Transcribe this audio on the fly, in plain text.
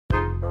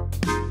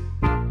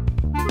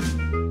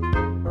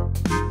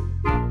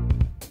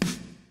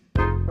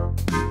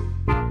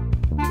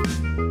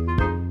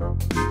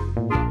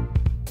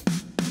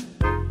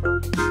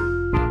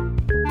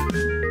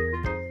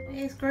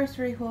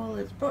grocery haul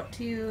is brought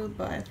to you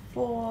by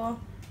 4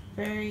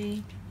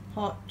 very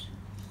hot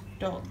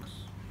dogs.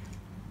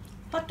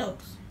 Hot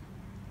dogs.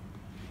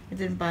 I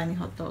didn't buy any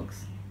hot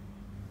dogs.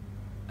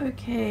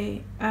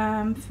 Okay,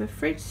 for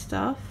fridge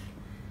stuff,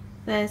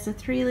 there's a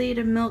 3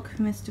 litre milk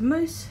for Mr.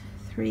 Moose,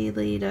 3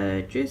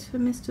 litre juice for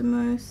Mr.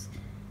 Moose,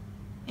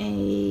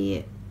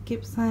 a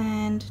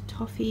Gippsland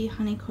toffee,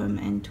 honeycomb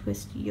and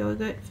twist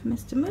yogurt for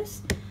Mr.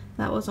 Moose.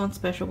 That was on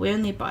special. We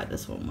only buy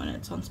this one when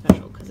it's on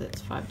special because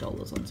it's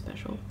 $5 on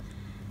special.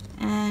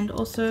 And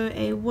also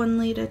a 1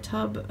 litre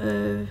tub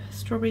of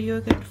strawberry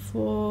yogurt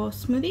for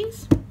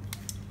smoothies.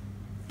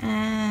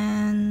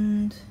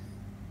 And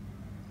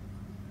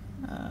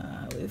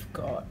we've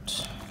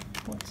got,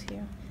 what's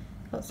here?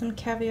 Got some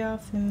caviar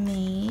for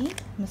me.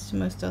 Mr.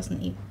 Moose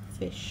doesn't eat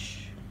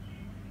fish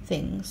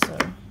things, so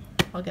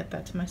I'll get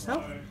that to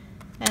myself.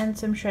 And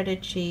some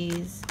shredded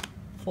cheese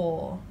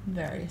for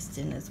various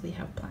dinners we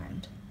have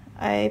planned.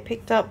 I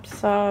picked up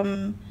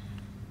some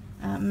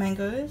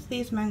mangoes.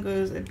 These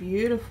mangoes are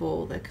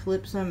beautiful. They're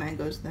Calypso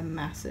mangoes. They're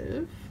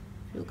massive.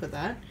 If you look at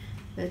that.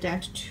 They're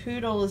down to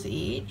 $2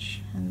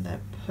 each and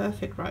they're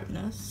perfect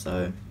ripeness.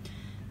 So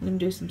I'm going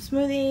to do some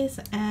smoothies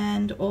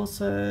and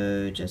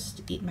also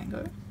just eat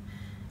mango.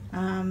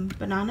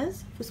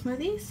 Bananas for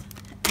smoothies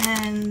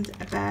and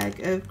a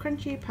bag of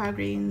crunchy power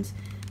greens,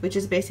 which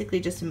is basically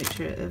just a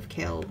mixture of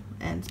kale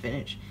and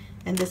spinach.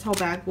 And this whole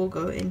bag will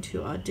go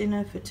into our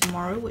dinner for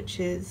tomorrow, which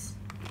is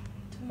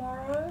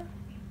our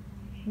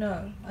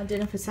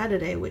dinner for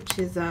Saturday, which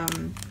is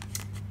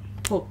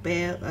pork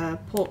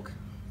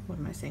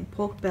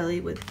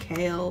belly with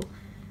kale,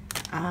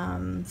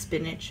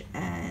 spinach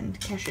and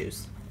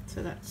cashews.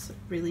 So that's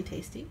really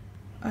tasty.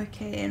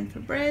 Okay, and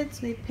for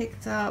breads we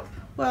picked up,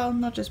 well,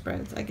 not just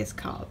breads, I guess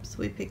carbs.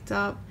 I picked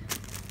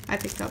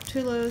up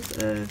 2 loaves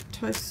of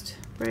toast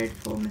bread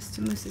for Mr.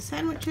 Moose's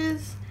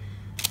sandwiches,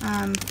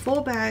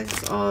 4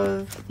 bags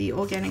of the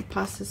organic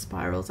pasta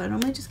spirals. I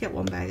normally just get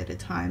 1 bag at a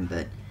time,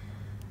 but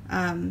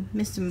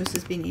Mr. Moose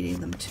has been eating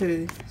them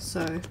too,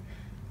 so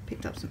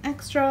picked up some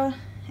extra.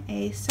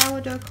 A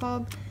sourdough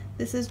cob.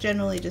 This is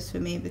generally just for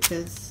me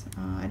because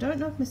I don't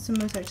know if Mr.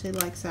 Moose actually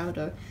likes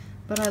sourdough,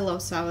 but I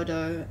love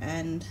sourdough,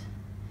 and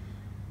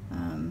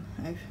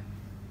I've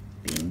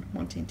been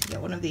wanting to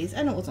get one of these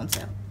and it was on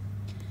sale.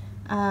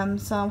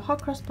 Some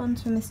hot cross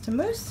buns for Mr.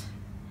 Moose,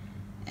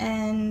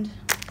 and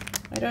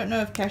I don't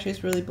know if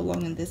cashews really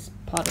belong in this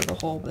part of the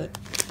haul, but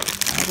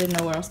I didn't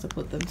know where else to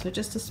put them, so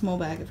just a small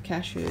bag of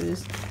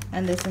cashews,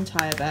 and this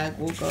entire bag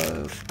will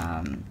go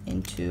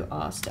into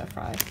our stir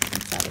fry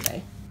on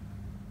Saturday.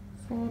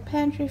 For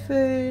pantry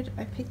food,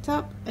 I picked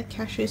up a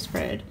cashew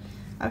spread.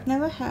 I've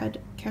never had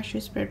cashew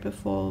spread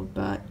before,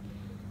 but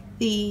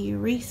the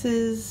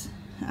Reese's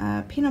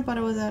peanut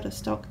butter was out of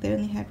stock. They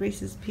only had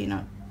Reese's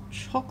peanut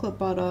chocolate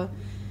butter,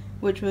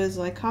 which was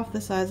like half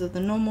the size of the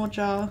normal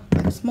jar,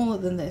 like smaller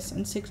than this,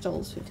 and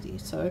 $6.50.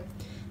 So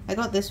I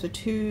got this for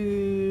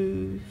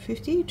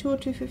 $2.50, $2 or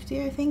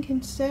 $2.50 I think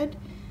instead.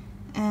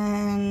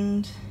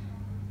 And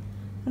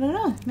I don't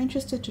know, I'm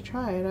interested to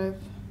try it.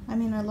 I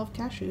mean I love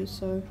cashews,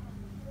 so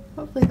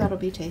hopefully that'll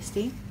be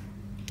tasty.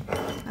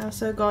 I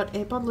also got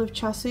a bottle of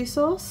char siu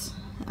sauce.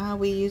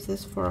 We use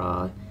this for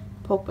our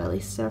pork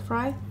belly stir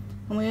fry,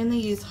 and we only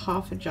use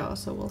half a jar,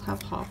 so we'll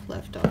have half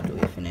left after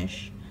we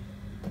finish.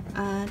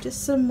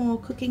 Just some more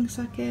cooking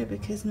sake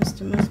because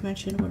Mr. Moose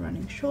mentioned we're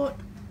running short.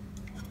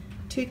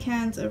 2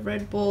 cans of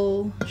Red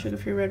Bull,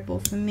 sugar-free Red Bull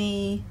for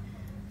me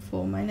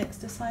for my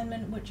next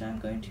assignment, which I'm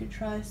going to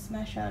try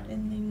smash out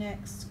in the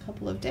next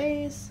couple of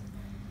days.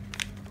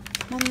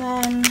 And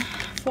then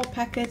 4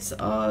 packets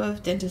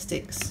of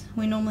Dentasticks.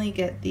 We normally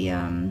get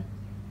the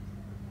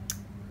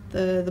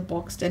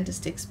box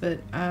Dentasticks, but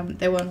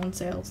they weren't on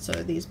sale, so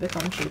these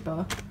become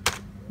cheaper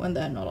when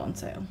they're not on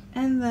sale.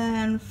 And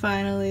then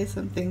finally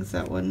some things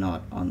that were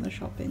not on the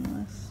shopping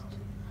list.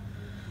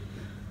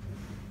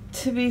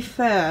 To be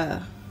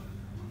fair,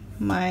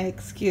 my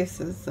excuse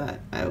is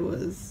that I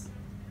was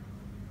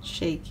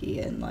shaky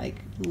and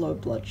like low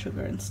blood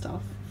sugar and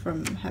stuff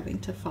from having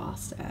to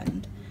fast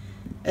and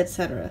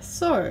etc.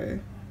 So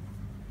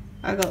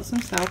I got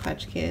some Sour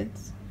Patch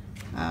Kids.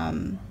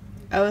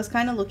 I was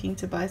kind of looking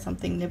to buy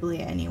something nibbly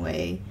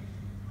anyway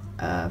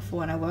for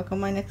when I work on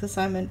my next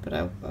assignment, but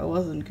I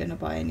wasn't gonna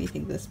buy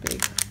anything this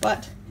big,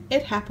 but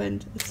it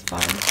happened. It's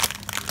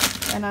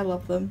fine and I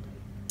love them.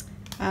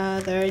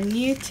 There are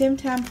new Tim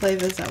Tam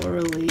flavors that were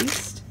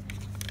released,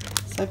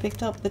 so I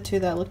picked up the 2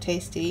 that look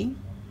tasty.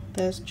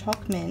 There's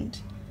choc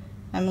mint.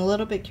 I'm a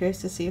little bit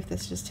curious to see if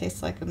this just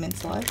tastes like a mint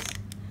slice.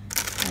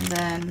 And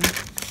then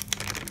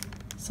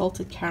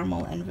salted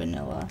caramel and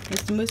vanilla.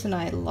 Mr. Moose and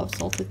I love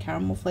salted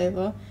caramel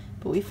flavor,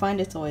 but we find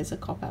it's always a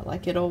cop-out.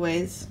 Like, it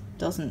always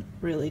doesn't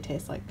really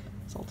taste like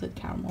salted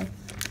caramel.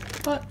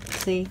 But,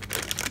 see.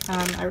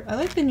 I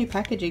like the new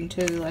packaging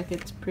too, like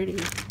it's pretty.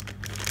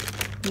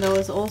 And there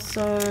was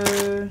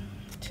also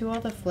 2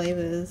 other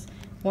flavors.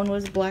 One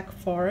was Black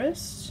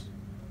Forest,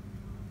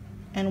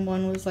 and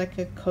one was like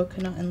a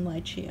coconut and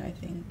lychee, I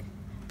think.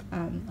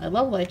 I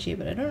love lychee,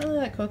 but I don't really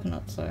like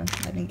coconut, so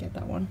I didn't get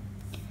that one.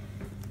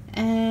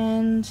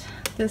 And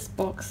this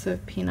box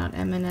of peanut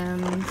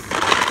M&Ms.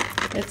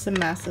 It's a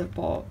massive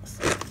box.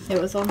 It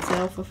was on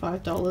sale for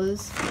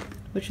 $5,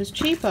 which was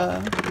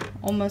cheaper,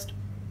 almost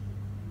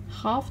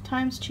half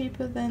times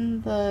cheaper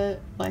than the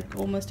like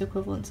almost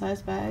equivalent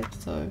size bag,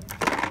 so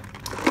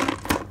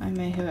I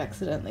may have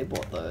accidentally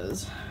bought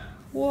those.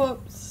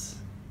 Whoops.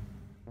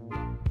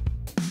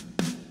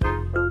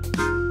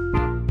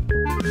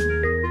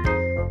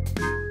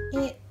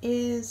 It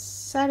is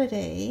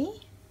Saturday,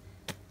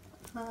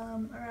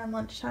 around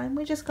lunchtime.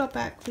 We just got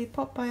back. We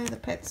popped by the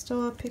pet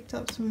store, picked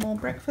up some more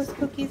breakfast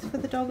cookies for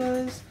the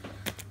doggos.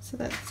 So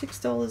that's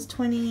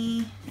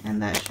 $6.20,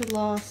 and that should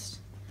last.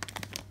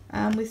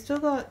 We still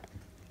got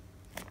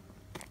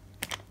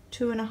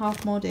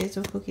 2.5 more days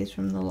of cookies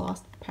from the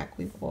last pack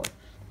we bought.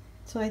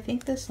 So I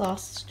think this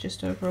lasts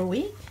just over a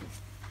week.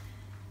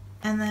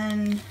 And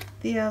then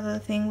the other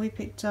thing we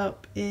picked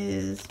up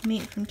is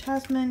meat from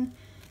Tasman.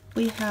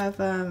 We have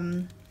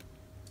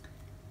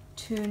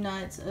 2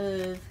 nights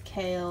of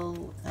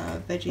kale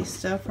veggie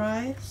stir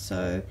fry.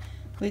 So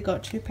we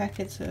got 2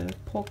 packets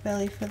of pork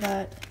belly for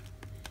that.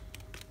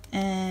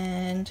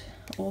 And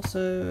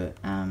also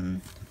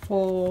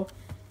 4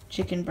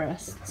 chicken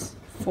breasts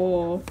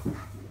for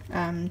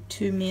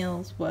 2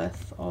 meals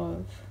worth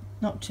of,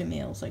 not 2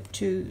 meals, like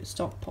 2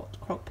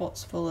 crock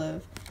pots full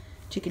of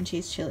chicken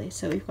cheese chili.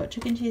 So we've got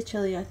chicken cheese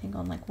chili I think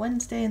on like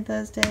Wednesday and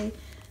Thursday,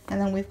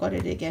 and then we've got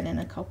it again in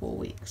a couple of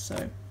weeks,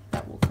 so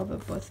that will cover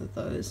both of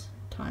those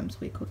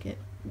times we cook it.